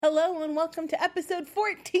Hello and welcome to episode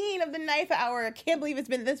 14 of the Knife Hour. I can't believe it's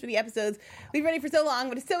been this many episodes. We've been ready for so long,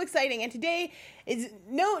 but it's so exciting. And today is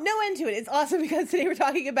no end to it. It's awesome because today we're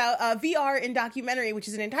talking about VR in documentary, which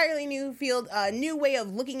is an entirely new field, a new way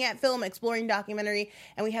of looking at film, exploring documentary.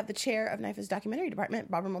 And we have the chair of NYFA's documentary department,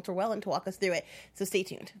 Barbara Moulter-Wellen, to walk us through it. So stay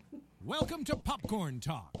tuned. Welcome to Popcorn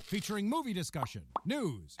Talk, featuring movie discussion,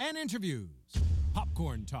 news, and interviews.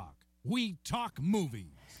 Popcorn Talk. We talk movies.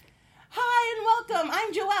 Hi and welcome.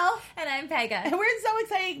 I'm Joelle. And I'm Pega. And we're so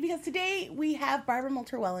excited because today we have Barbara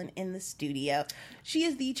Moulter-Wellen in the studio. She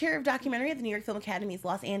is the chair of documentary at the New York Film Academy's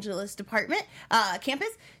Los Angeles department campus.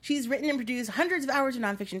 She's written and produced hundreds of hours of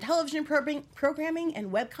nonfiction television programming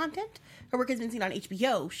and web content. Her work has been seen on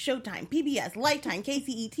HBO, Showtime, PBS, Lifetime,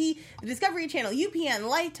 KCET, the Discovery Channel, UPN,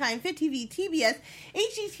 Lifetime, Fit TV, TBS,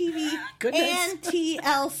 HGTV, and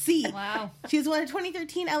TLC. Wow. She has won a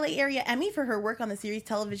 2013 LA Area Emmy for her work on the series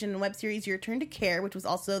television and web series Your Turn to Care, which was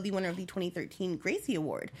also the winner of the 2013 Gracie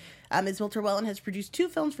Award. Ms. Moulter-Wellen has produced 2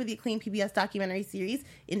 films for the acclaimed PBS documentary series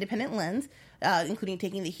Independent Lens, including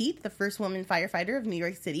Taking the Heat, the first woman firefighter of New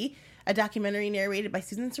York City, a documentary narrated by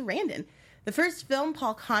Susan Sarandon. The first film,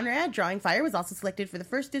 Paul Conrad, Drawing Fire, was also selected for the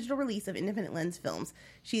first digital release of Independent Lens films.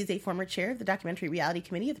 She is a former chair of the Documentary Reality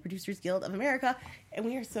Committee of the Producers Guild of America, and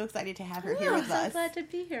we are so excited to have her here with us. I'm so glad to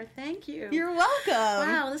be here. Thank you. You're welcome.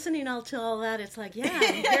 Wow, listening to all that, it's like, yeah,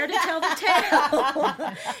 I'm here to tell the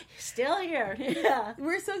tale. Still here. Yeah.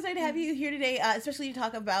 We're so excited to have you here today, especially to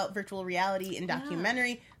talk about virtual reality and documentary.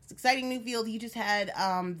 Yeah. It's an exciting new field. You just had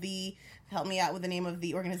help me out with the name of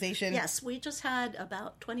the organization. Yes, we just had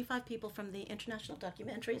about 25 people from the International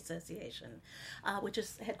Documentary Association, which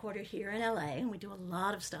is headquartered here in LA, and we do a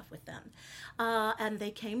lot of stuff with them. And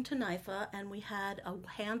they came to NYFA, and we had a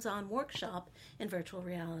hands-on workshop in virtual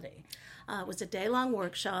reality. It was a day-long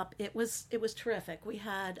workshop. It was terrific. We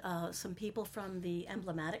had some people from the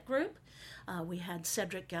Emblematic Group. We had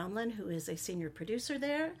Cedric Gaumlin, who is a senior producer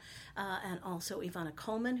there, and also Ivana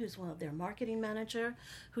Coleman, who's one of their marketing manager,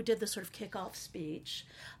 who did the sort of kickoff speech.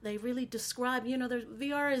 They really describe,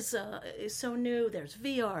 VR is so new. There's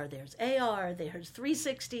VR, there's AR, there's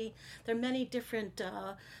 360. There are many different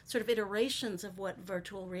sort of iterations of what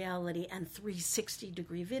virtual reality and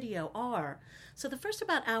 360-degree video are. So the first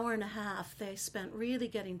about hour and a half, they spent really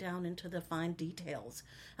getting down into the fine details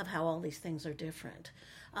of how all these things are different.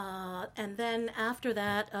 And then after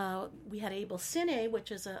that, we had Able Cine,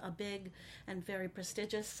 which is a big and very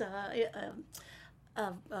prestigious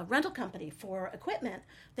rental company for equipment.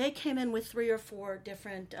 They came in with 3 or 4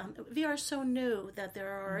 different VR is so new that there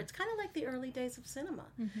are, it's kind of like the early days of cinema.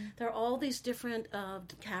 Mm-hmm. There are all these different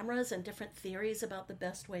cameras and different theories about the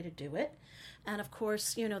best way to do it. And of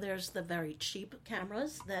course, there's the very cheap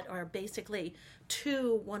cameras that are basically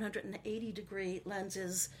 2 180-degree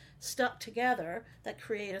lenses stuck together that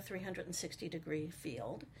create a 360-degree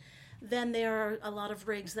field. Then there are a lot of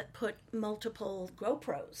rigs that put multiple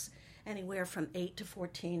GoPros, anywhere from 8 to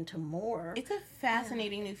 14 to more. It's a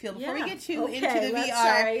fascinating new field. Before we get into the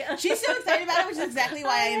VR, she's so excited about it, which is exactly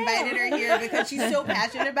why I invited her here, because she's so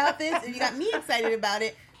passionate about this, and you got me excited about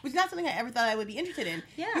it, which is not something I ever thought I would be interested in.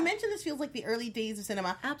 Yeah. You mentioned this feels like the early days of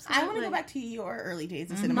cinema. Absolutely. I want to go back to your early days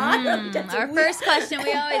of cinema. Our first question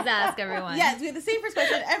we always ask everyone. Yes, we have the same first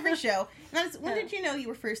question at every show. And that is, when did you know you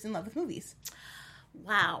were first in love with movies?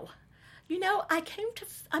 Wow.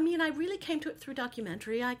 I really came to it through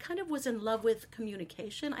documentary. I kind of was in love with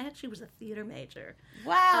communication. I actually was a theater major.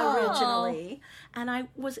 Wow. Originally. And I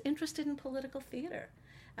was interested in political theater.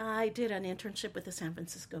 I did an internship with the San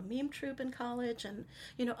Francisco Meme Troupe in college, and,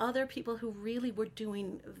 other people who really were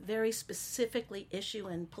doing very specifically issue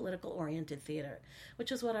and political-oriented theater,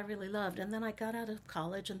 which is what I really loved. And then I got out of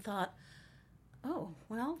college and thought, oh,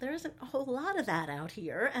 well, there isn't a whole lot of that out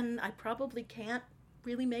here, and I probably can't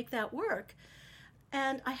really make that work.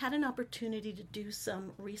 And I had an opportunity to do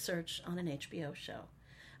some research on an HBO show.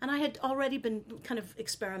 And I had already been kind of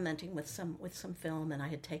experimenting with some film, and I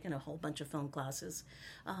had taken a whole bunch of film classes.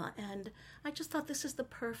 And I just thought this is the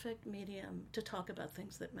perfect medium to talk about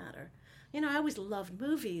things that matter. I always loved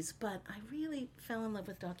movies, but I really fell in love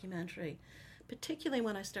with documentary, particularly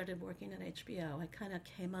when I started working at HBO. I kind of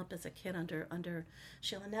came up as a kid under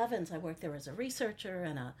Sheila Nevins. I worked there as a researcher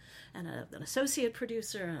and an associate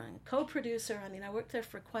producer and a co-producer. I worked there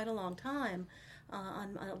for quite a long time.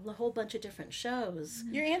 On a whole bunch of different shows.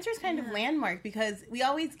 Your answer is kind of landmark, because we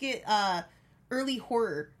always get early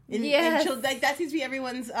horror. In that seems to be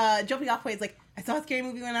everyone's jumping off point. It's like, I saw a scary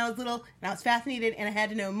movie when I was little, and I was fascinated, and I had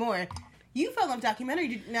to know more. You fell in love with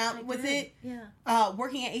documentary. Now, was it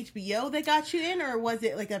working at HBO that got you in, or was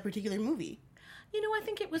it like a particular movie? I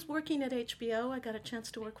think it was working at HBO. I got a chance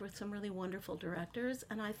to work with some really wonderful directors,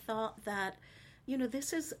 and I thought that,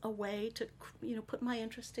 this is a way to, put my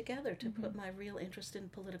interests together, to put my real interest in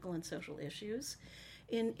political and social issues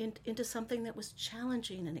into something that was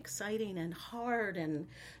challenging and exciting and hard and,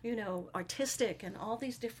 artistic and all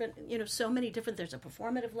these different, so many different, there's a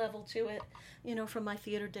performative level to it, from my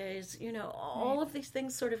theater days, all of these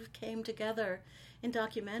things sort of came together in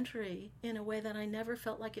documentary in a way that I never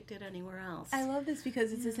felt like it did anywhere else. I love this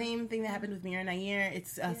because it's the same thing that happened with Mira Nair.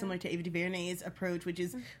 It's similar to Ava DuVernay's approach, which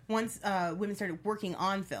is once women started working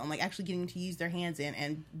on film, like actually getting to use their hands in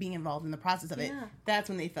and being involved in the process of it, that's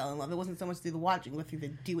when they fell in love. It wasn't so much through the watching, but through the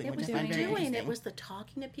doing, which I find very interesting. It was the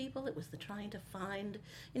talking to people. It was the trying to find,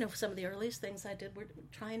 some of the earliest things I did were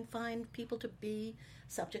try and find people to be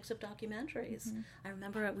subjects of documentaries. I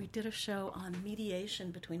remember we did a show on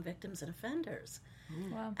mediation between victims and offenders.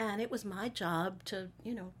 Wow. And it was my job to,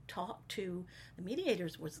 talk to the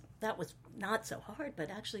mediators. That was not so hard, but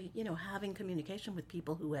actually, having communication with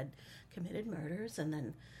people who had committed murders and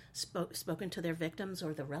then spoken to their victims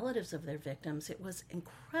or the relatives of their victims, it was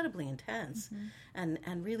incredibly intense and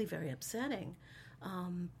really very upsetting.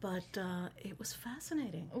 But it was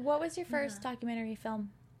fascinating. What was your first documentary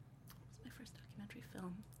film? What was my first documentary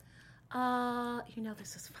film?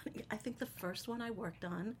 This is funny. I think the first one I worked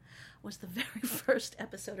on was the very first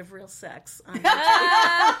episode of Real Sex on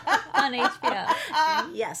HBO.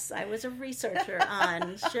 Yes, I was a researcher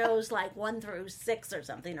on shows like 1 through 6 or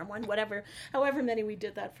something, or however many we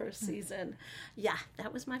did that first season. Yeah,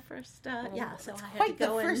 that was my first. So I had to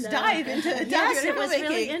go the first dive into yes, it was filmmaking.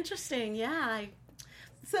 really interesting. Yeah.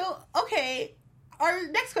 So okay. Our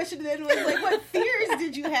next question then was what fears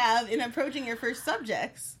did you have in approaching your first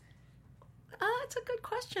subjects? It's a good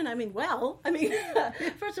question.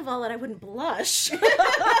 First of all, that I wouldn't blush. I'm,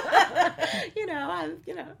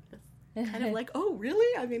 kind of like, oh,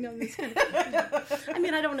 really? I'm this kind of,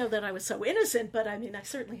 I don't know that I was so innocent, but I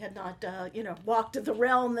certainly had not, walked the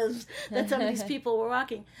realm that some of these people were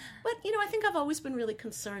walking. But, I think I've always been really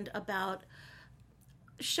concerned about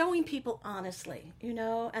showing people honestly,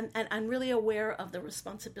 and I'm really aware of the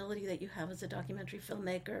responsibility that you have as a documentary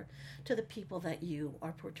filmmaker to the people that you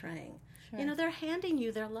are portraying. Sure. They're handing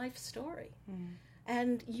you their life story.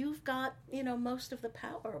 And you've got, most of the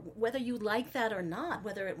power, whether you like that or not,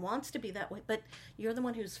 whether it wants to be that way, but you're the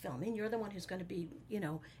one who's filming, you're the one who's going to be,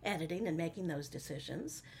 editing and making those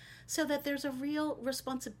decisions, so that there's a real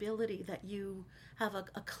responsibility that you have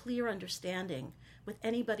a clear understanding with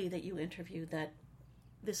anybody that you interview that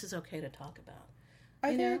this is okay to talk about.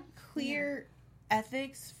 Are there clear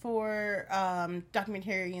ethics for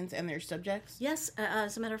documentarians and their subjects? Yes.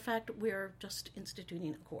 As a matter of fact, we're just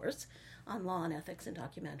instituting a course on law and ethics in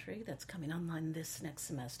documentary that's coming online this next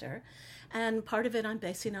semester. And part of it I'm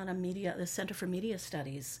basing on the Center for Media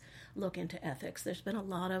Studies look into ethics. There's been a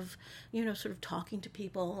lot of, sort of talking to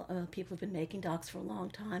people. People have been making docs for a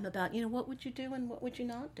long time about, what would you do and what would you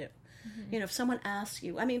not do? Mm-hmm. If someone asks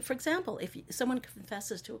you, for example, if someone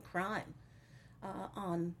confesses to a crime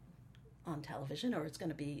on television, or it's going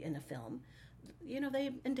to be in a film,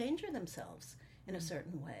 they endanger themselves in a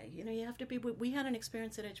certain way. You have to be. We had an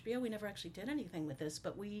experience at HBO. We never actually did anything with this,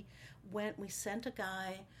 but we sent a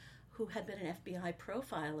guy who had been an FBI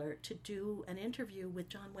profiler to do an interview with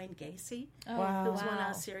John Wayne Gacy, who was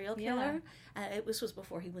one serial killer. Yeah. This was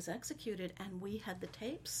before he was executed, and we had the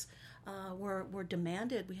tapes. Were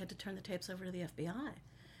demanded. We had to turn the tapes over to the FBI.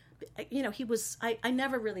 He was. I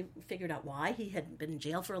never really figured out why. He had been in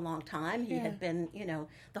jail for a long time. He had been.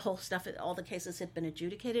 The whole stuff. All the cases had been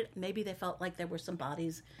adjudicated. Maybe they felt like there were some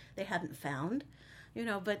bodies they hadn't found.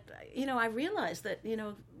 But I realized that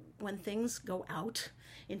when things go out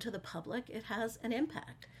into the public, it has an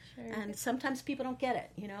impact. Sure. And sometimes people don't get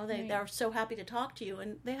it. They're so happy to talk to you,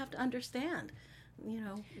 and they have to understand.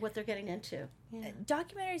 What they're getting into. Yeah.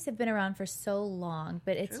 Documentaries have been around for so long,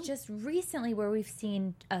 but it's just recently where we've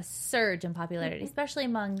seen a surge in popularity, especially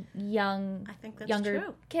among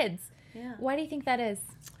younger kids. Yeah. Why do you think that is?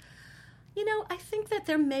 I think that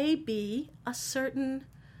there may be a certain,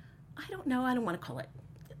 I don't want to call it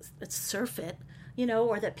surfeit,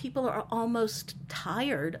 or that people are almost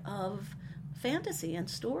tired of fantasy and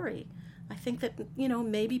story. I think that,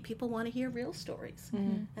 maybe people want to hear real stories.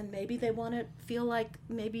 Mm-hmm. And maybe they want to feel like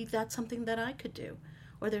maybe that's something that I could do.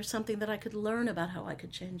 Or there's something that I could learn about how I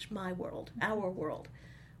could change my world, our world.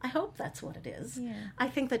 I hope that's what it is. Yeah. I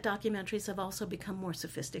think that documentaries have also become more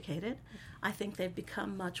sophisticated. I think they've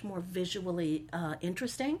become much more visually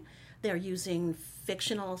interesting. They're using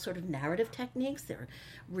fictional sort of narrative techniques. They're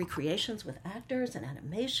recreations with actors and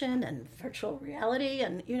animation and virtual reality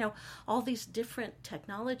and, all these different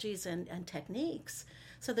technologies and techniques.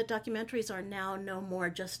 So the documentaries are now no more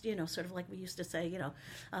just, sort of like we used to say,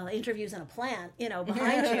 interviews in a plant,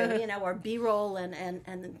 behind you, or B-roll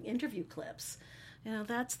and interview clips.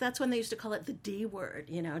 That's when they used to call it the D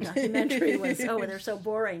word, documentary was, they're so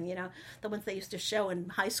boring, the ones they used to show in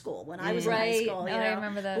high school when I was in high school, I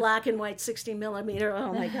remember those. Black and white 60 millimeter,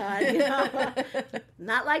 oh my God,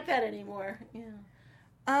 not like that anymore.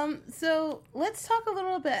 Yeah. So let's talk a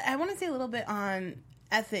little bit, I want to say a little bit on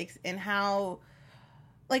ethics and how,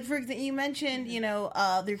 like, for example, you mentioned,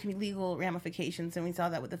 there can be legal ramifications, and we saw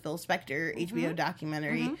that with the Phil Spector HBO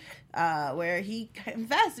documentary, where he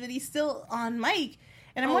confessed, but he's still on mic.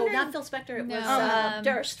 And I'm wondering, not Phil Spector, it was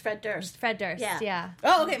Durst, Fred Durst. Fred Durst, yeah.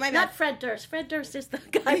 Oh, okay, my bad. Not Fred Durst. Fred Durst is the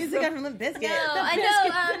guy. He's the guy from Limp Bizkit. No, I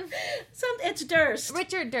know. It's Durst.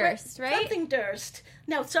 Richard Durst, right? Something Durst.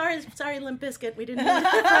 No, sorry, Limp Bizkit. We didn't. Fred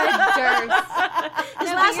Durst. His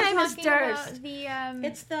last name is Durst.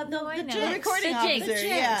 It's the Jinx. The recording officer. The Jinx.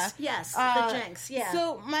 Yeah. Yes, the Jinx. Yeah.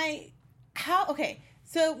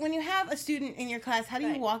 So when you have a student in your class, how do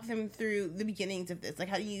you walk them through the beginnings of this? Like,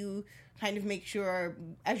 how do you kind of make sure,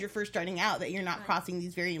 as you're first starting out, that you're not crossing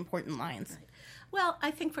these very important lines? Right. Well,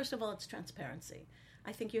 I think, first of all, it's transparency.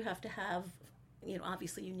 I think you have to have,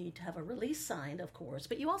 obviously you need to have a release signed, of course,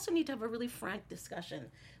 but you also need to have a really frank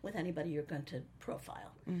discussion with anybody you're going to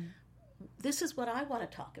profile. This is what I want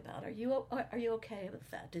to talk about. Are you okay with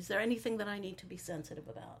that? Is there anything that I need to be sensitive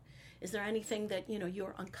about? Is there anything that,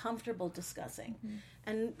 you're uncomfortable discussing?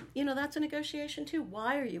 And, that's a negotiation too.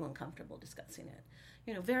 Why are you uncomfortable discussing it?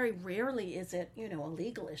 Very rarely is it, a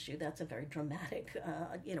legal issue. That's a very dramatic,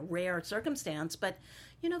 rare circumstance. But,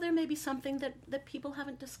 there may be something that people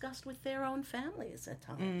haven't discussed with their own families at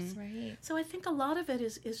times. Right. So I think a lot of it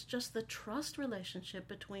is just the trust relationship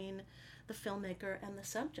between the filmmaker and the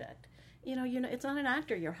subject. It's not an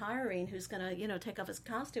actor you're hiring who's going to, take off his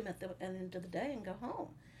costume at the end of the day and go home.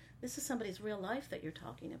 This is somebody's real life that you're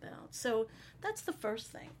talking about. So that's the first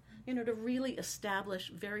thing, to really establish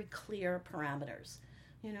very clear parameters,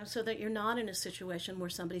 so that you're not in a situation where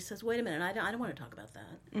somebody says, wait a minute, I don't want to talk about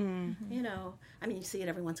that. You see it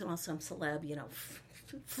every once in a while, some celeb,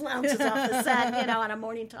 flounces off the set, on a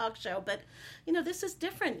morning talk show. But, this is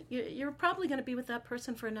different. You're probably going to be with that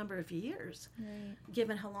person for a number of years,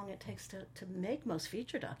 given how long it takes to make most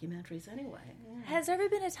feature documentaries anyway. Yeah. Has there ever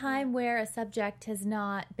been a time where a subject has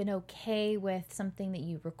not been okay with something that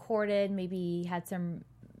you recorded, maybe had some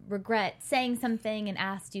regret saying something and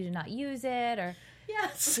asked you to not use it, or...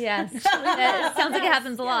 Yes. It sounds like it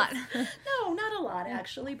happens a lot. No, not a lot,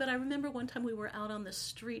 actually. But I remember one time we were out on the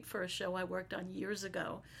street for a show I worked on years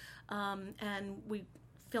ago. And we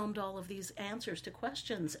filmed all of these answers to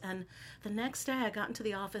questions. And the next day I got into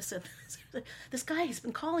the office and this guy, he's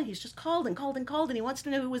been calling. He's just called and called and called. And he wants to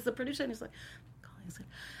know who was the producer. And he's like,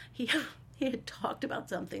 he had talked about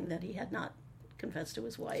something that he had not confessed to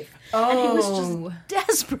his wife. And he was just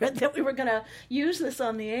desperate that we were going to use this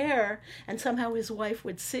on the air and somehow his wife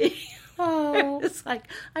would see. It's like,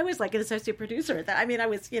 I was like an associate producer at that. I mean, I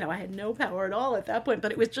was, I had no power at all at that point,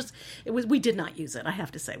 but we did not use it. I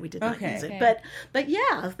have to say, we did not use it. But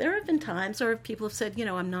yeah, there have been times where people have said,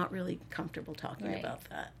 I'm not really comfortable talking about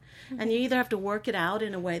that. And you either have to work it out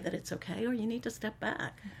in a way that it's okay, or you need to step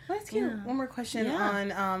back. Let's ask you one more question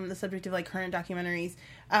on the subject of current documentaries.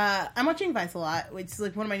 I'm watching Vice a lot, which is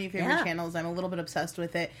one of my new favorite channels. I'm a little bit obsessed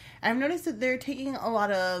with it. And I've noticed that they're taking a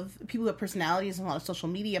lot of people with personalities and a lot of social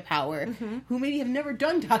media power who maybe have never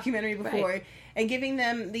done documentary before and giving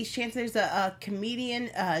them these chances. There's a comedian,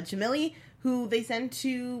 Jamili, who they send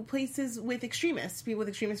to places with extremists, people with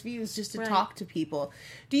extremist views, just to talk to people.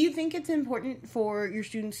 Do you think it's important for your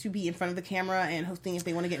students to be in front of the camera and hosting if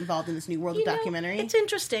they want to get involved in this new world of documentary? It's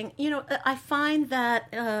interesting. I find that,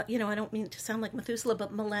 I don't mean to sound like Methuselah,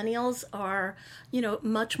 but millennials are,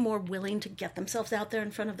 much more willing to get themselves out there in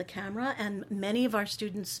front of the camera. And many of our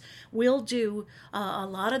students will do a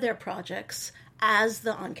lot of their projects as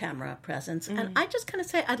the on-camera presence. And I just kind of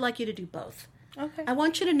say, I'd like you to do both. Okay. I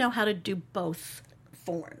want you to know how to do both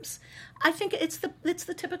forms. I think it's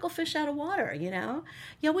the typical fish out of water, You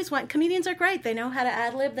always want, comedians are great. They know how to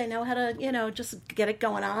ad-lib. They know how to, just get it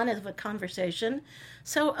going on as a conversation.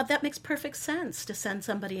 So that makes perfect sense to send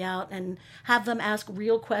somebody out and have them ask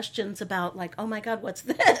real questions about oh my God, what's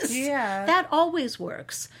this? Yeah. That always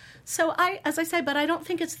works. So as I say, but I don't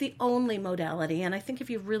think it's the only modality. And I think if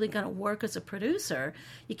you're really going to work as a producer,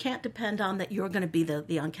 you can't depend on that you're going to be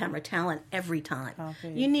the on-camera talent every time.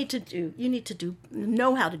 Okay. You need to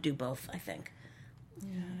know how to do both, I think.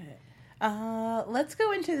 Let's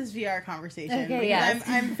go into this VR conversation. Okay, yes.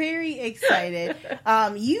 I'm very excited.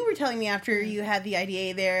 You were telling me after you had the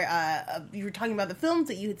IDA there, you were talking about the films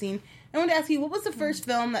that you had seen. I wanted to ask you, what was the first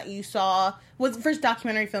film that you saw, was the first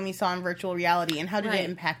documentary film you saw in virtual reality, and how did it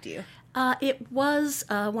impact you? It was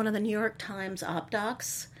one of the New York Times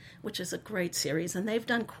OpDocs, which is a great series, and they've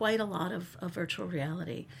done quite a lot of virtual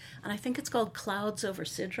reality. And I think it's called Clouds Over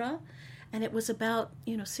Sidra, and it was about,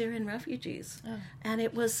 Syrian refugees. Oh. And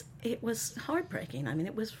it was heartbreaking. I mean,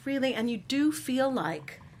 it was really, and you do feel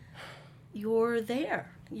like you're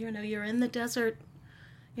there. You're in the desert,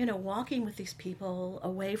 walking with these people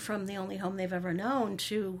away from the only home they've ever known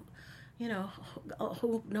to,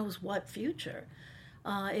 who knows what future.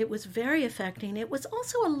 It was very affecting. It was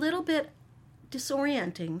also a little bit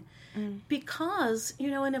disorienting because,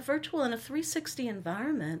 in a 360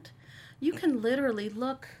 environment, you can literally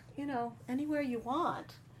look, anywhere you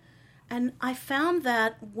want. And I found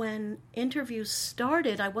that when interviews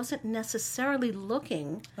started, I wasn't necessarily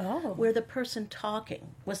looking where the person talking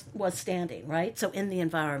was standing, right? So in the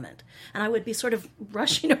environment. And I would be sort of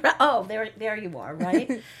rushing around. Oh, there you are,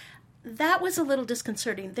 right? That was a little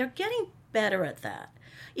disconcerting. They're getting better at that.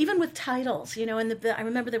 Even with titles, I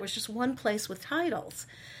remember there was just one place with titles,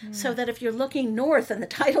 so that if you're looking north and the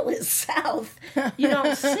title is south, you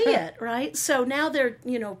don't see it, right? So now they're,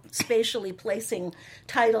 spatially placing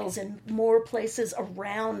titles in more places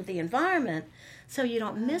around the environment, so you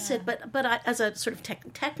don't miss it. But I, as a sort of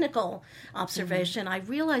technical observation, I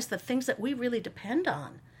realized the things that we really depend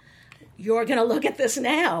on, you're going to look at this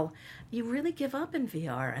now, you really give up in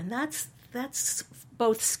VR, and that's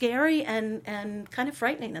both scary and kind of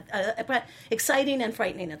frightening, but exciting and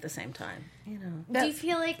frightening at the same time. Do you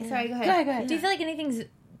feel like? Sorry, go ahead. Go ahead. Do you feel like anything's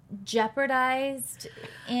jeopardized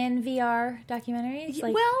in VR documentaries?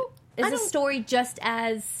 Like, well, is the story just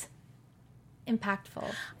as impactful?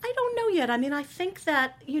 I don't know yet. I mean, I think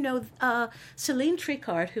that, Celine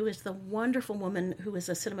Tricart, who is the wonderful woman who is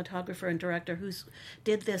a cinematographer and director who's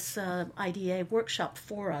did this IDA workshop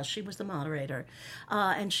for us, she was the moderator,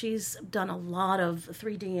 and she's done a lot of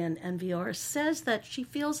 3D and VR, says that she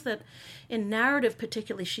feels that in narrative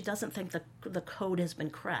particularly, she doesn't think that the code has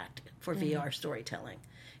been cracked for VR storytelling.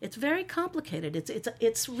 It's very complicated.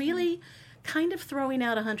 It's really kind of throwing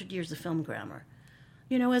out 100 years of film grammar.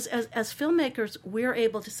 As filmmakers, we're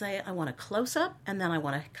able to say, I want a close-up, and then I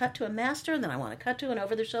want to cut to a master, and then I want to cut to an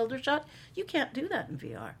over-the-shoulder shot. You can't do that in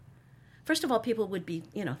VR. First of all, people would be,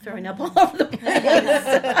 throwing up all over the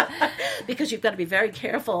place because you've got to be very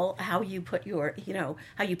careful how you put your,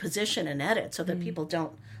 how you position and edit so that people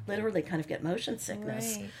don't literally kind of get motion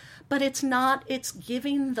sickness. Right. But it's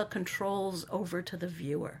giving the controls over to the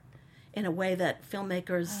viewer in a way that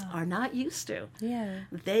filmmakers are not used to. Yeah.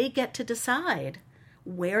 They get to decide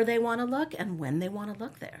where they want to look and when they want to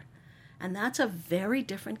look there. And that's a very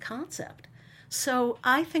different concept. So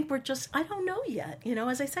I think I don't know yet.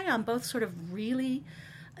 As I say, I'm both sort of really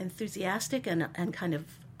enthusiastic and kind of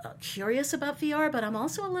curious about VR, but I'm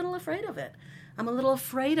also a little afraid of it. I'm a little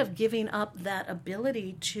afraid of giving up that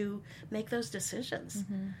ability to make those decisions.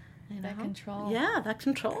 Mm-hmm. That control. Yeah, that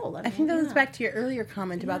control. I think that goes back to your earlier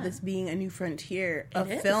comment about this being a new frontier of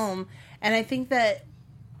film. And I think that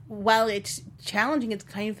while it's challenging, it's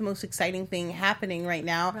kind of the most exciting thing happening right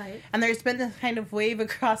now. Right. And there's been this kind of wave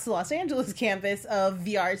across the Los Angeles campus of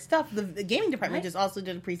VR stuff. The gaming department just also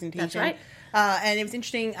did a presentation. That's right. And it was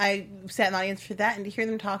interesting. I sat in the audience for that, and to hear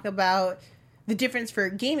them talk about the difference for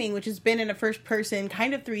gaming, which has been in a first-person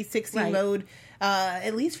kind of 360 mode,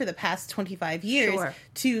 at least for the past 25 years,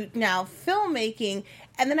 to now filmmaking.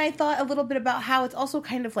 And then I thought a little bit about how it's also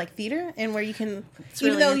kind of like theater, and where you can,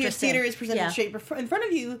 even though your theater is presented straight in front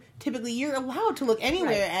of you, typically you're allowed to look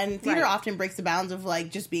anywhere, and theater often breaks the bounds of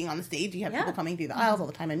like just being on the stage. You have people coming through the aisles all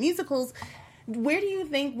the time in musicals. Where do you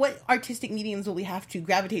think, what artistic mediums will we have to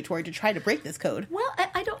gravitate toward to try to break this code? Well,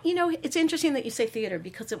 I don't, it's interesting that you say theater,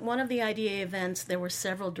 because at one of the IDA events, there were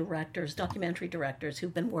several documentary directors,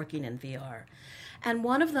 who've been working in VR. And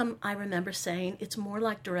one of them, I remember saying, it's more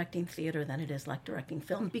like directing theater than it is like directing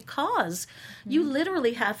film, because you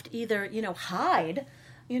literally have to either, hide,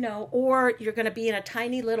 or you're going to be in a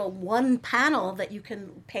tiny little one panel that you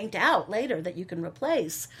can paint out later, that you can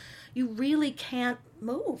replace. You really can't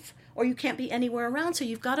move, or you can't be anywhere around. So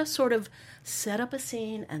you've got to sort of set up a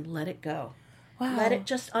scene and let it go. Wow. Let it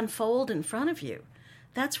just unfold in front of you.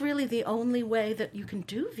 That's really the only way that you can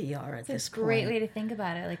do VR at this point. It's a great way to think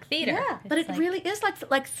about it, like theater. Yeah, but it really is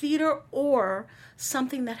like theater, or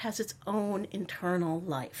something that has its own internal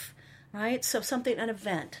life, right? So an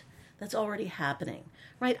event that's already happening,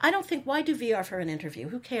 right? I don't think, why do VR for an interview?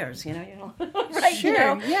 Who cares, right?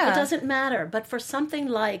 Sure, yeah. It doesn't matter. But for something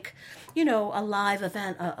like, a live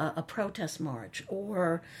event, a protest march,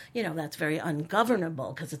 or, that's very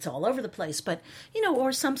ungovernable because it's all over the place, but,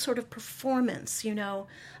 or some sort of performance,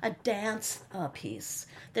 a dance piece.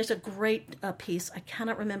 There's a great piece, I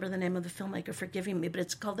cannot remember the name of the filmmaker, forgiving me, but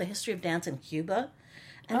it's called The History of Dance in Cuba.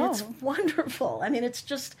 And it's wonderful. I mean, it's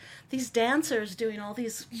just these dancers doing all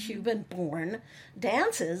these Cuban-born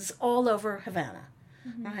dances all over Havana,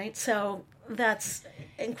 right? So that's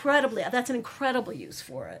an incredible use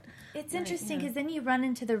for it. It's interesting because then you run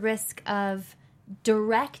into the risk of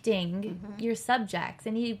directing your subjects,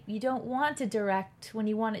 and you don't want to direct when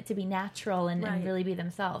you want it to be natural and really be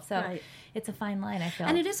themselves. So it's a fine line, I feel.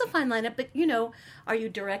 And it is a fine line. But, are you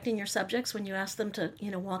directing your subjects when you ask them to,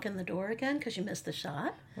 walk in the door again because you missed the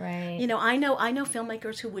shot? Right. I know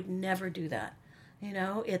filmmakers who would never do that.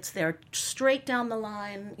 They're straight down the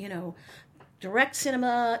line, direct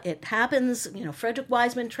cinema, it happens, Frederick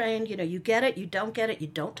Wiseman trained, you get it, you don't get it, you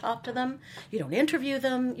don't talk to them, you don't interview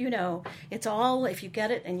them, it's all, if you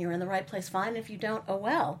get it and you're in the right place, fine, if you don't, oh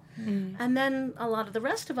well. And then a lot of the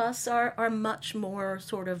rest of us are much more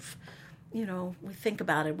sort of, we think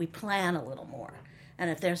about it, we plan a little more.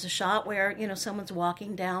 And if there's a shot where, someone's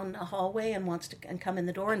walking down a hallway and wants to come in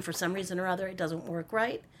the door and for some reason or other it doesn't work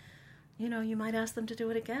right, you might ask them to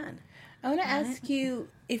do it again. I want to ask you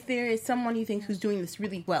if there is someone you think who's doing this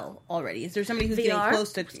really well already. Is there somebody who's getting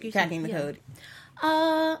close to cracking the code?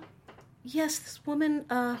 Yes, this woman,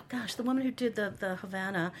 the woman who did the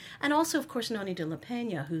Havana, and also, of course, Noni de la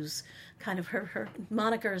Peña, who's kind of her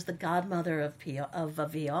moniker is the godmother of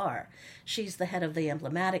VR. She's the head of the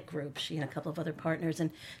Emblematic group, she and a couple of other partners,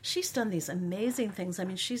 and she's done these amazing things. I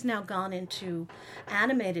mean, she's now gone into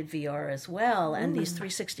animated VR as well, and these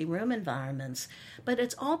 360 room environments, but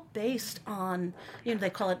it's all based on,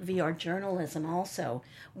 they call it VR journalism also.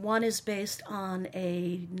 One is based on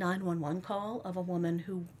a 911 call of a woman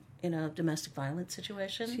who in a domestic violence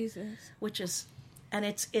situation. Jesus. Which is, and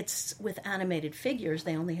it's with animated figures.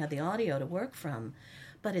 They only had the audio to work from,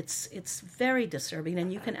 but it's very disturbing,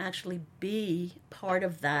 and you can actually be part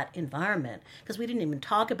of that environment. Because we didn't even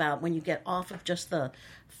talk about when you get off of just the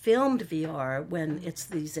filmed VR, when it's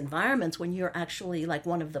these environments, when you're actually like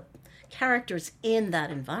one of the characters in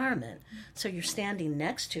that environment. So you're standing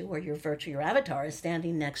next to, or your avatar is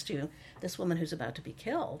standing next to this woman who's about to be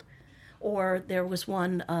killed. Or there was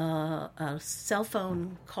one a cell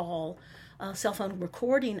phone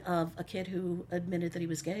recording of a kid who admitted that he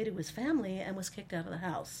was gay to his family and was kicked out of the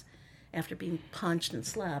house after being punched and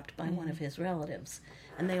slapped by one of his relatives.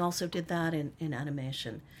 And they also did that in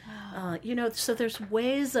animation. Wow. So there's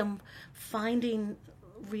ways of finding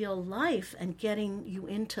real life and getting you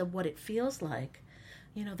into what it feels like.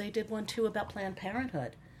 They did one, too, about Planned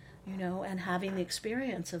Parenthood. And having the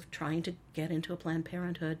experience of trying to get into a Planned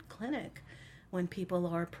Parenthood clinic when people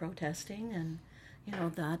are protesting and,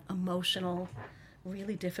 that emotional,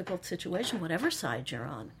 really difficult situation, whatever side you're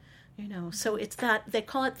on, So it's that, they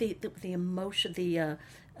call it the emotion, the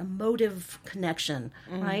emotive connection,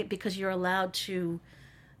 right? Because you're allowed to,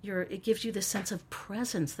 it gives you this sense of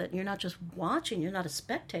presence that you're not just watching, you're not a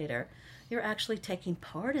spectator, you're actually taking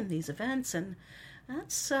part in these events, and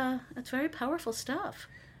that's very powerful stuff.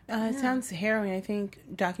 It sounds harrowing. I think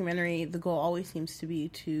documentary, the goal always seems to be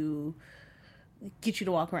to get you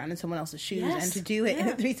to walk around in someone else's shoes, and to do it in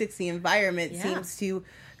a 360 environment seems to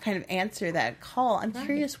kind of answer that call. I'm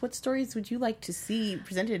curious, what stories would you like to see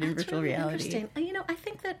presented in virtual reality? Interesting. I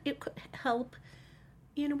think that it could help.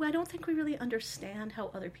 I don't think we really understand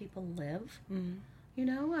how other people live.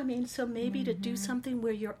 So maybe to do something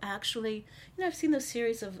where you're actually, I've seen those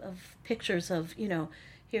series of pictures of,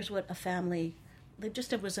 here's what a family.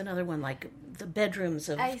 It was another one, like the bedrooms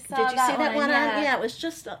of. I saw did you see that one? Yeah. It was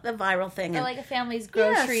just a viral thing. Or like a family's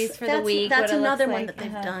groceries for the week. That's another one that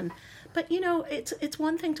they've done. But it's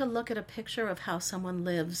one thing to look at a picture of how someone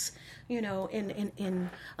lives,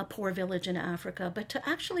 in a poor village in Africa, but to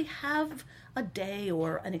actually have a day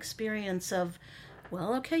or an experience of,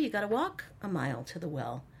 well, okay, you got to walk a mile to the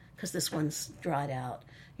well because this one's dried out.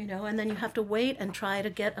 And then you have to wait and try to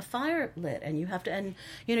get a fire lit, and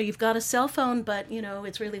you've got a cell phone, but,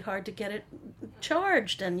 it's really hard to get it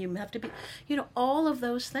charged, and you have to be, all of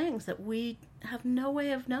those things that we have no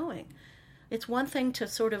way of knowing. It's one thing to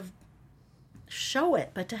sort of show it,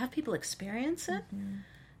 but to have people experience it,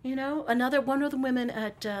 one of the women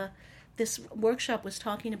at this workshop was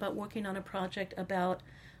talking about working on a project about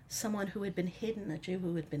someone who had been hidden, a Jew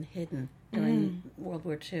who had been hidden during World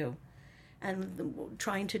War II. And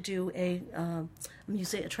trying to do a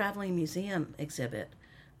traveling museum exhibit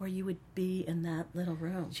or you would be in that little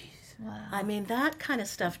room. Jeez. Wow. I mean, that kind of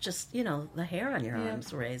stuff just, the hair on your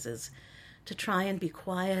arms raises to try and be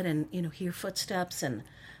quiet and, hear footsteps. And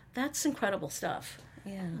that's incredible stuff.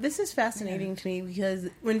 Yeah. This is fascinating to me because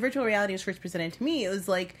when virtual reality was first presented to me, it was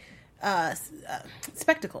like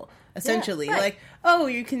spectacle, essentially. Yeah, right. Like, oh,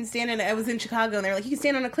 you can stand I was in Chicago, and they're like, you can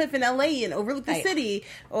stand on a cliff in LA and overlook the city,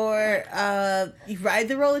 or you ride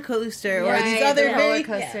the roller coaster, or these other very,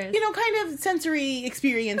 coasters. kind of sensory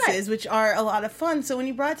experiences, which are a lot of fun. So when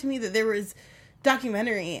you brought to me that there was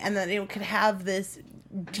documentary and that it could have this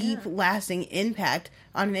deep, lasting impact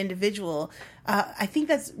on an individual, I think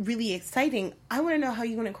that's really exciting. I want to know how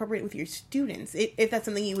you want to incorporate it with your students, if that's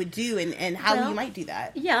something you would do, and how you might do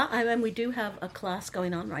that. Yeah, I mean, we do have a class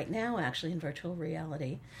going on right now, actually, in virtual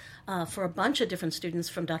reality, for a bunch of different students,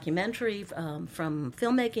 from documentary, from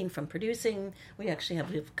filmmaking, from producing. We have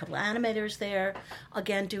a couple of animators there,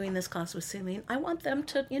 again, doing this class with Celine. I want them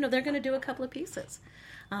to, they're going to do a couple of pieces.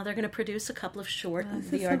 They're going to produce a couple of short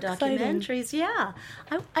VR documentaries. Yeah.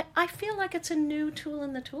 I feel like it's a new tool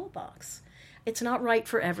in the toolbox. It's not right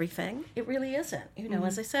for everything. It really isn't.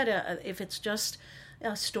 As I said, if it's just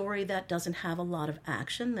a story that doesn't have a lot of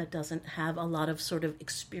action, that doesn't have a lot of sort of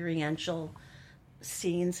experiential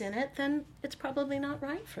scenes in it, then it's probably not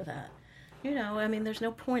right for that. I mean, there's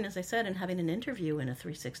no point, as I said, in having an interview in a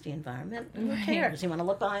 360 environment. Who cares? You want to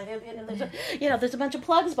look behind it, and there's a bunch of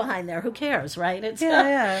plugs behind there. Who cares, right?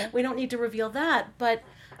 We don't need to reveal that. But,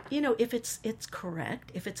 if it's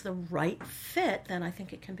correct, if it's the right fit, then I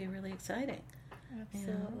think it can be really exciting.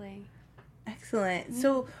 Absolutely. Excellent.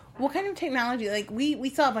 So what kind of technology, like we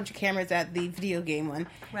saw a bunch of cameras at the video game one,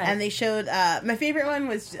 and they showed, my favorite one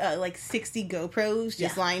was like 60 GoPros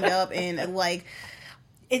just lined up and like,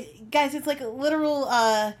 guys, it's like a literal,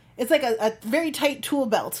 it's like a very tight tool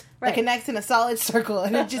belt that connects in a solid circle,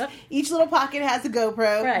 and it just, each little pocket has a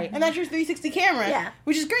GoPro, and that's your 360 camera,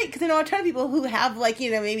 which is great, because I know a ton of people who have, like,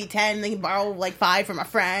 maybe 10, they can borrow, like, 5 from a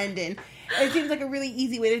friend, and it seems like a really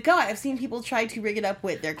easy way to go. I've seen people try to rig it up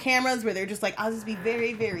with their cameras, where they're just like, I'll just be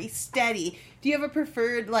very, very steady. Do you have a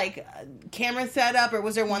preferred, like, camera setup, or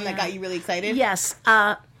was there one that got you really excited? Yes.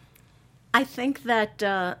 I think that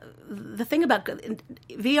the thing about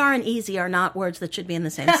VR and easy are not words that should be in the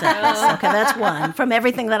same sentence. Okay, that's one from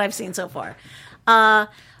everything that I've seen so far.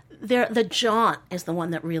 The Jaunt is the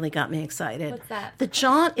one that really got me excited. What's that? The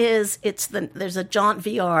Jaunt is there's a Jaunt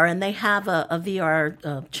VR, and they have a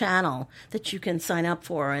VR channel that you can sign up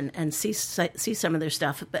for and see some of their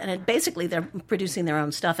stuff. And basically, they're producing their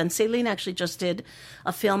own stuff. And Celine actually just did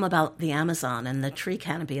a film about the Amazon and the tree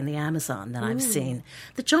canopy in the Amazon that I've seen.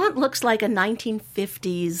 The Jaunt looks like a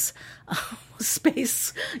 1950s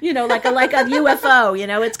space, like a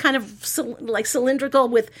UFO. It's kind of like cylindrical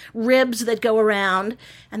with ribs that go around,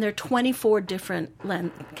 and there are 24 different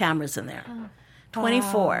cameras in there.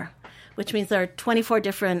 24, which means there are 24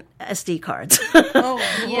 different SD cards. Oh,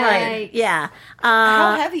 right. Yeah.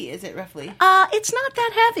 How heavy is it roughly? It's not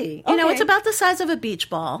that heavy. It's about the size of a beach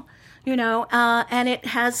ball. And it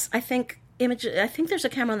has, I think there's a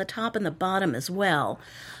camera on the top and the bottom as well.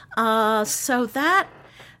 So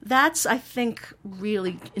that's, I think,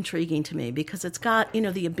 really intriguing to me, because it's got,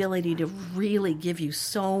 the ability to really give you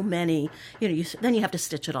so many, then you have to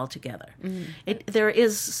stitch it all together. There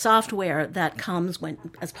is software that comes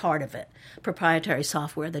as part of it, proprietary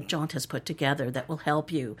software that Jaunt has put together that will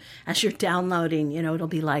help you as you're downloading. It'll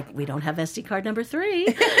be like, we don't have SD card number 3,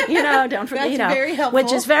 don't forget, That's very helpful.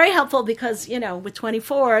 Which is very helpful because, with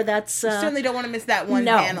 24, that's... you certainly don't want to miss that one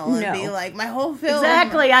panel and be like, my whole film.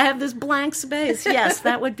 Exactly, I have this blank space. Yes,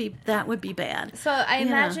 that would be bad. So I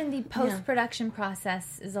imagine the post-production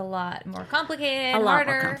process is a lot more complicated,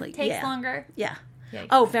 harder, takes longer. Yeah. Yikes.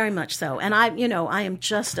 Oh, very much so. And I am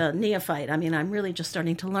just a neophyte. I mean, I'm really just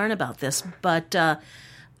starting to learn about this. But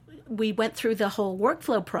we went through the whole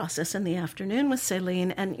workflow process in the afternoon with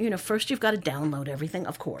Celine. And, first you've got to download everything,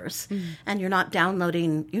 of course. And you're not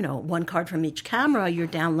downloading, one card from each camera. You're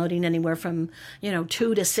downloading anywhere from, 2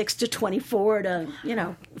 to 6 to 24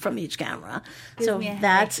 to, from each camera. So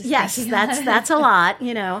that's a lot,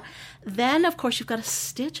 Then, of course, you've got to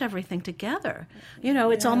stitch everything together.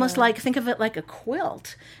 It's almost like, think of it like a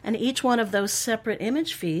quilt. And each one of those separate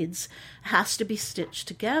image feeds has to be stitched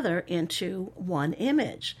together into one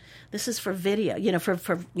image. This is for video,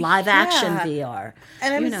 for live action VR.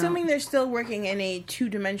 And I'm assuming they're still working in a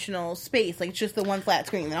 2-dimensional space, like it's just the one flat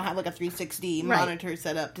screen. They don't have like a 360 monitor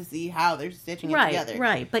set up to see how they're stitching it together.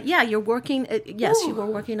 Right. But yeah, you're working. Yes, you were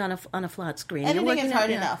working on a flat screen. Editing is hard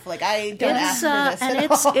enough. Like I don't ask for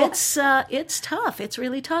this at all. It's tough. It's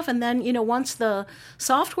really tough. And then once the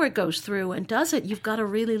software goes through and does it, you've got to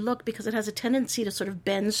really look, because it has a tendency to sort of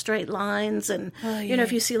bend straight lines. And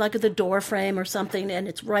if you see like the door frame or something, and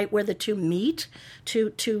it's right where the two meet,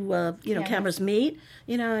 cameras meet,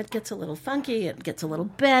 it gets a little funky, it gets a little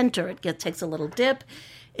bent, or takes a little dip.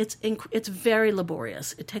 It's very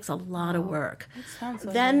laborious. It takes a lot of work. Sounds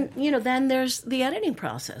so then there's the editing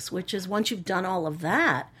process, which is once you've done all of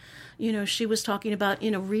that, she was talking about,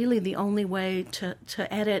 really the only way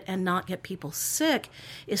to edit and not get people sick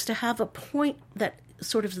is to have a point that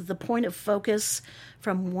sort of the point of focus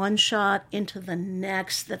from one shot into the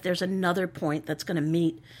next, that there's another point that's going to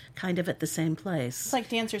meet kind of at the same place. It's like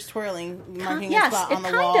dancers twirling, marking a spot on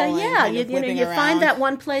the wall. You find that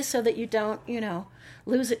one place so that you don't,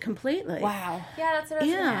 lose it completely. Wow. Yeah, that's what I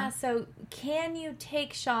was going to ask. So can you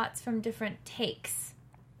take shots from different takes?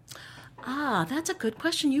 That's a good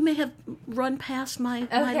question. You may have run past my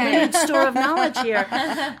limited store of knowledge here.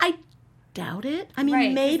 I doubt it. I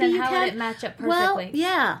mean, maybe you can. Would it match up perfectly? Well,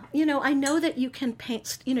 yeah. I know that you can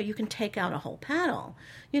paint. You can take out a whole panel.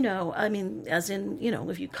 I mean, as in,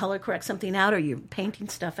 if you color correct something out or you're painting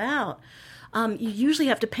stuff out, you usually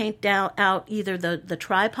have to paint out either the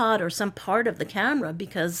tripod or some part of the camera,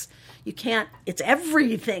 because you can't. It's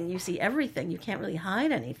everything. You see everything. You can't really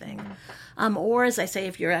hide anything. Or, as I say,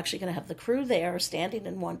 if you're actually going to have the crew there standing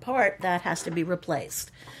in one part, that has to be replaced.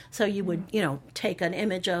 So you would, take an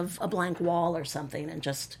image of a blank wall or something and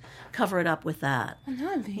just cover it up with that. I'm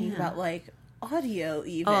not thinking about, like, audio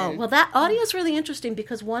even. Oh, well, that audio is really interesting,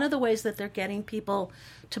 because one of the ways that they're getting people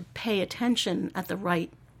to pay attention at the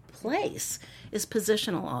right place is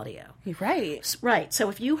positional audio. Right. Right. So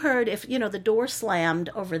if the door slammed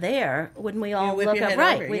over there, wouldn't we all look up?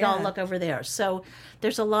 Right. We'd all look over there. So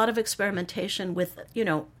there's a lot of experimentation with,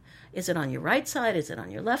 is it on your right side? Is it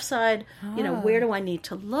on your left side? Where do I need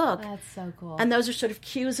to look? That's so cool. And those are sort of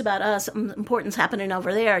cues about us. Important's happening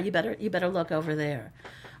over there. You better look over there.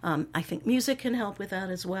 I think music can help with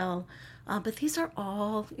that as well. But these are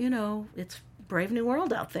all, it's brave new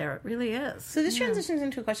world out there. It really is. So this transitions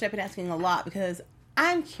into a question I've been asking a lot, because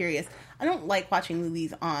I'm curious. I don't like watching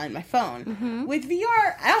movies on my phone. Mm-hmm. With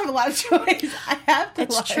VR, I don't have a lot of choice. I have to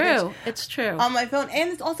watch. It's true. On my phone.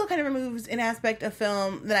 And it also kind of removes an aspect of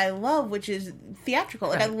film that I love, which is theatrical.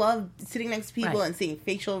 Like, I love sitting next to people and seeing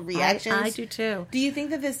facial reactions. I do too. Do you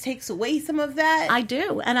think that this takes away some of that? I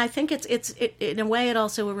do. And I think it's in a way, it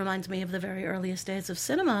also reminds me of the very earliest days of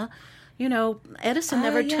cinema. Edison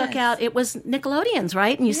never took out, it was Nickelodeon's,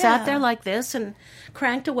 right? And you sat there like this and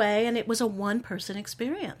cranked away, and it was a one-person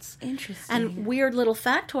experience. Interesting. And weird little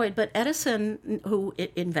factoid, but Edison, who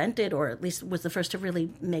invented, or at least was the first to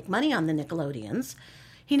really make money on the Nickelodeons,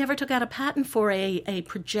 he never took out a patent for a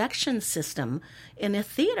projection system in a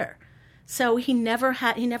theater. So he never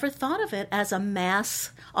thought of it as a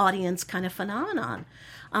mass audience kind of phenomenon.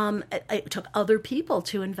 It took other people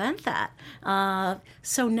to invent that.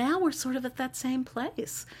 So now we're sort of at that same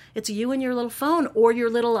place. It's you and your little phone, or your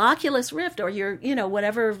little Oculus Rift, or your,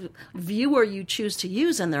 whatever viewer you choose to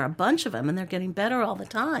use. And there are a bunch of them, and they're getting better all the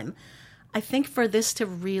time. I think for this to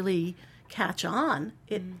really catch on,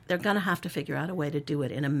 they're going to have to figure out a way to do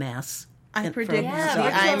it in a mass. I predict the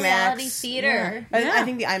IMAX theater. Yeah. I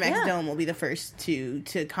think the IMAX Dome will be the first to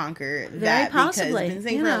conquer Very that. Possibly. Because I've been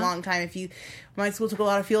saying for a long time, my school took a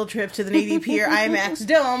lot of field trips to the Navy Pier IMAX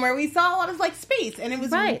Dome, where we saw a lot of space, and it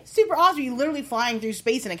was super awesome. You literally flying through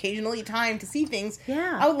space and occasionally time to see things.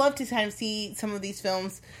 Yeah, I would love to kind of see some of these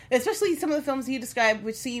films, especially some of the films you described,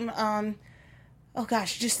 which seem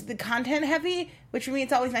just the content heavy, which for me,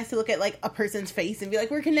 it's always nice to look at a person's face and be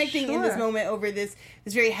like, we're connecting in this moment over this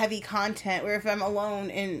very heavy content, where if I'm alone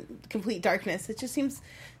in complete darkness, it just seems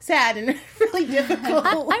sad and really difficult.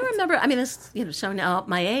 I remember, this, showing out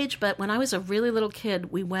my age, but when I was a really little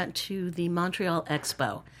kid, we went to the Montreal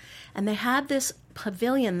Expo, and they had this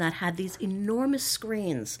pavilion that had these enormous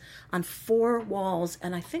screens on 4 walls,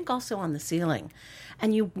 and I think also on the ceiling.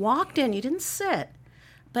 And you walked in, you didn't sit,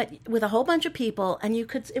 but with a whole bunch of people, and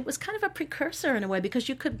it was kind of a precursor in a way, because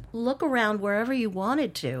you could look around wherever you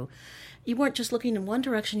wanted to. You weren't just looking in one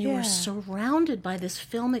direction, you were surrounded by this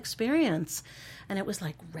film experience. And it was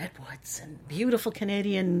like redwoods and beautiful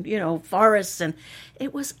Canadian, forests, and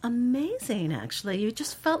it was amazing, actually. You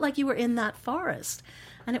just felt like you were in that forest.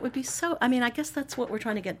 And it would be so, I mean, I guess that's what we're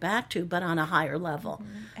trying to get back to, but on a higher level.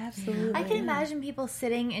 Absolutely. I can imagine people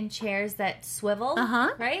sitting in chairs that swivel,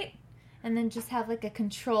 right? And then just have like a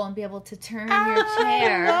control and be able to turn your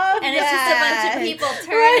chair. And it's just a bunch of people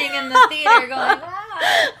turning in the theater going, wow.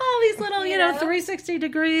 All these little, 360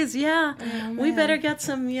 degrees. Yeah. Oh, we better get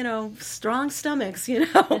some, strong stomachs,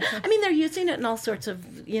 I mean, they're using it in all sorts of,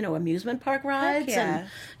 amusement park rides. Yeah.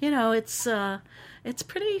 And, it's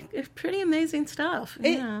pretty amazing stuff.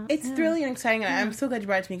 It's thrilling and exciting. And I'm so glad you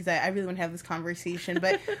brought it to me because I really want to have this conversation.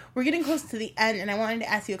 But we're getting close to the end, and I wanted to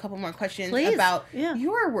ask you a couple more questions about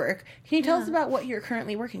your work. Can you tell us about what you're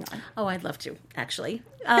currently working on? Oh, I'd love to, actually.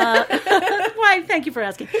 Why, thank you for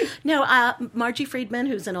asking. No, Margie Friedman,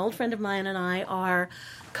 who's an old friend of mine, and I are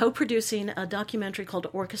co-producing a documentary called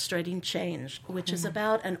Orchestrating Change, which is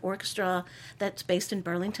about an orchestra that's based in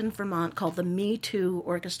Burlington, Vermont, called the Me Too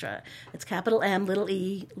Orchestra. It's capital M, little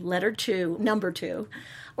e, letter 2, number 2,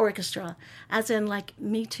 orchestra. As in, like,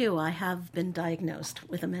 me too, I have been diagnosed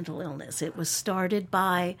with a mental illness. It was started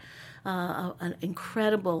by an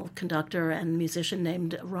incredible conductor and musician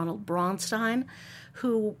named Ronald Braunstein,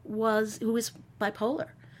 who is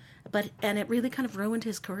bipolar. And it really kind of ruined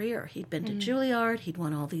his career. He'd been to Juilliard. He'd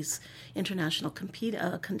won all these international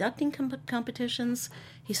conducting competitions.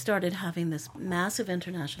 He started having this massive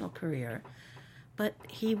international career. But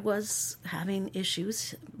he was having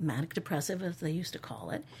issues, manic depressive, as they used to call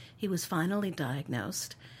it. He was finally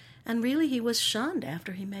diagnosed. And really, he was shunned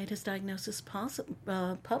after he made his diagnosis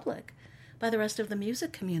public by the rest of the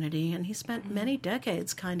music community. And he spent many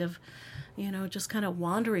decades kind of, just kind of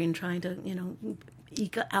wandering, trying to,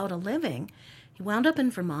 eke out a living. He wound up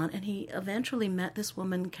in Vermont, and he eventually met this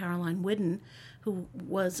woman, Caroline Whidden, who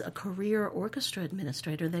was a career orchestra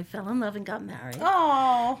administrator. They fell in love and got married.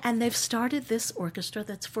 Oh. And they've started this orchestra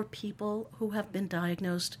that's for people who have been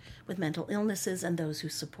diagnosed with mental illnesses and those who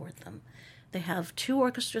support them. They have 2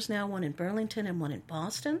 orchestras now, one in Burlington and one in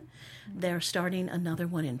Boston. They're starting another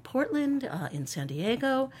one in Portland, in San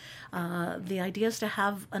Diego. The idea is to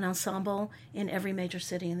have an ensemble in every major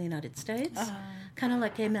city in the United States, kind of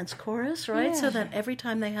like Gay Men's Chorus, right? Yeah. So that every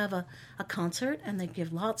time they have a concert, and they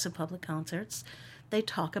give lots of public concerts, they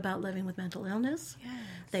talk about living with mental illness. Yes.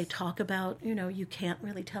 They talk about, you can't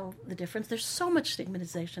really tell the difference. There's so much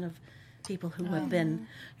stigmatization of people who have been,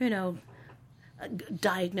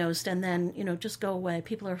 diagnosed and then, just go away.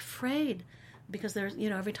 People are afraid because there's,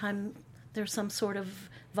 every time there's some sort of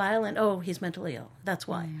violent, he's mentally ill. That's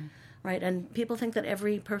why, right? And people think that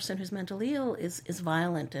every person who's mentally ill is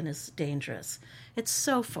violent and is dangerous. It's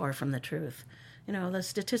so far from the truth.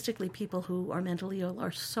 Statistically, people who are mentally ill are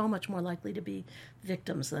so much more likely to be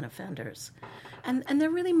victims than offenders. And they're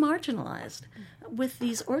really marginalized with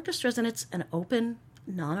these orchestras, and it's an open,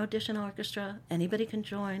 non-audition orchestra. Anybody can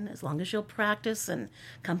join as long as you'll practice and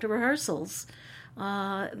come to rehearsals.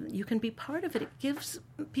 You can be part of it. It gives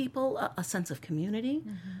people a sense of community,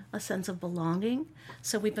 a sense of belonging.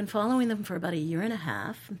 So we've been following them for about 1.5 years,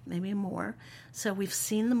 maybe more. So we've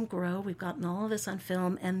seen them grow. We've gotten all of this on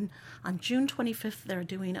film. And on June 25th, they're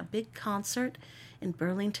doing a big concert in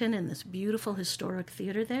Burlington in this beautiful historic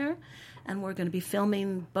theater there. And we're going to be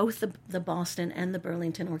filming both the Boston and the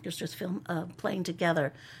Burlington orchestras playing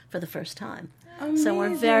together for the first time. Amazing. So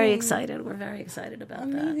we're very excited. We're very excited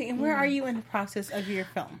about that. And where are you in the process of your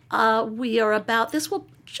film? We are this will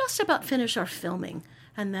just about finish our filming.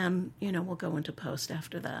 And then, we'll go into post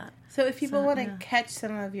after that. So if people want to catch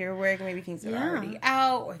some of your work, maybe things that are already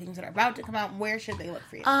out or things that are about to come out, where should they look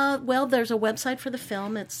for you? Well, there's a website for the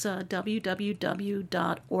film. It's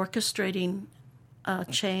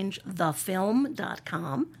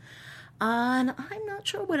www.orchestratingchangethefilm.com. And I'm not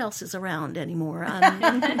sure what else is around anymore.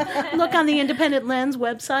 Look on the Independent Lens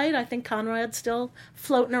website. I think Conrad's still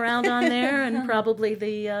floating around on there, and probably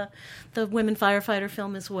the Women Firefighter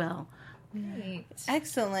film as well. Great.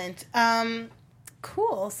 Excellent.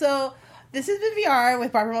 Cool. So this has been VR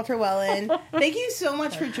with Barbara Welter-Wellen. Thank you so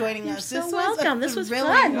much for joining us. You're so welcome. This was really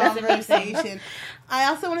fun. Conversation. I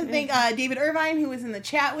also want to thank David Irvine, who was in the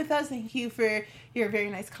chat with us. Thank you for your very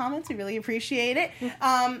nice comments. We really appreciate it.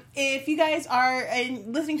 If you guys are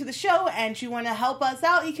listening to the show and you want to help us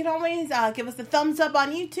out, you can always give us a thumbs up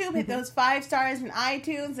on YouTube. Hit those 5 stars in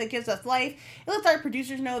iTunes. It gives us life. It lets our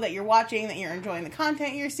producers know that you're watching, that you're enjoying the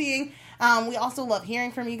content you're seeing. We also love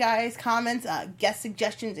hearing from you guys, comments, guest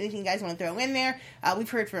suggestions, anything you guys want to throw in there. We've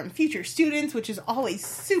heard from future students, which is always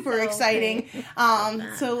super exciting.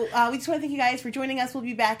 So we just want to thank you guys for joining us. We'll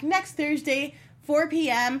be back next Thursday 4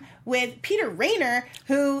 p.m. with Peter Rainer,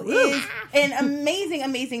 who is an amazing,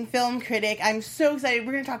 amazing film critic. I'm so excited.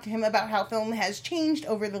 We're going to talk to him about how film has changed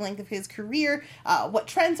over the length of his career, what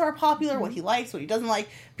trends are popular, what he likes, what he doesn't like.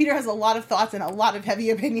 Peter has a lot of thoughts and a lot of heavy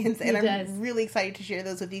opinions, and I'm really excited to share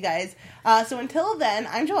those with you guys. So until then,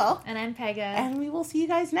 I'm Joelle. And I'm Pega. And we will see you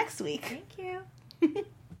guys next week. Thank you.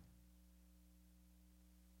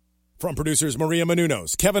 From producers Maria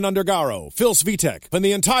Menounos, Kevin Undergaro, Phil Svitek, and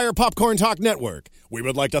the entire Popcorn Talk Network, we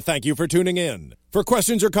would like to thank you for tuning in. For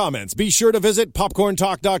questions or comments, be sure to visit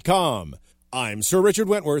popcorntalk.com. I'm Sir Richard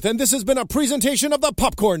Wentworth, and this has been a presentation of the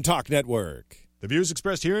Popcorn Talk Network. The views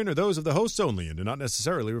expressed herein are those of the hosts only and do not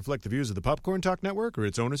necessarily reflect the views of the Popcorn Talk Network or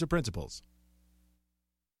its owners or principals.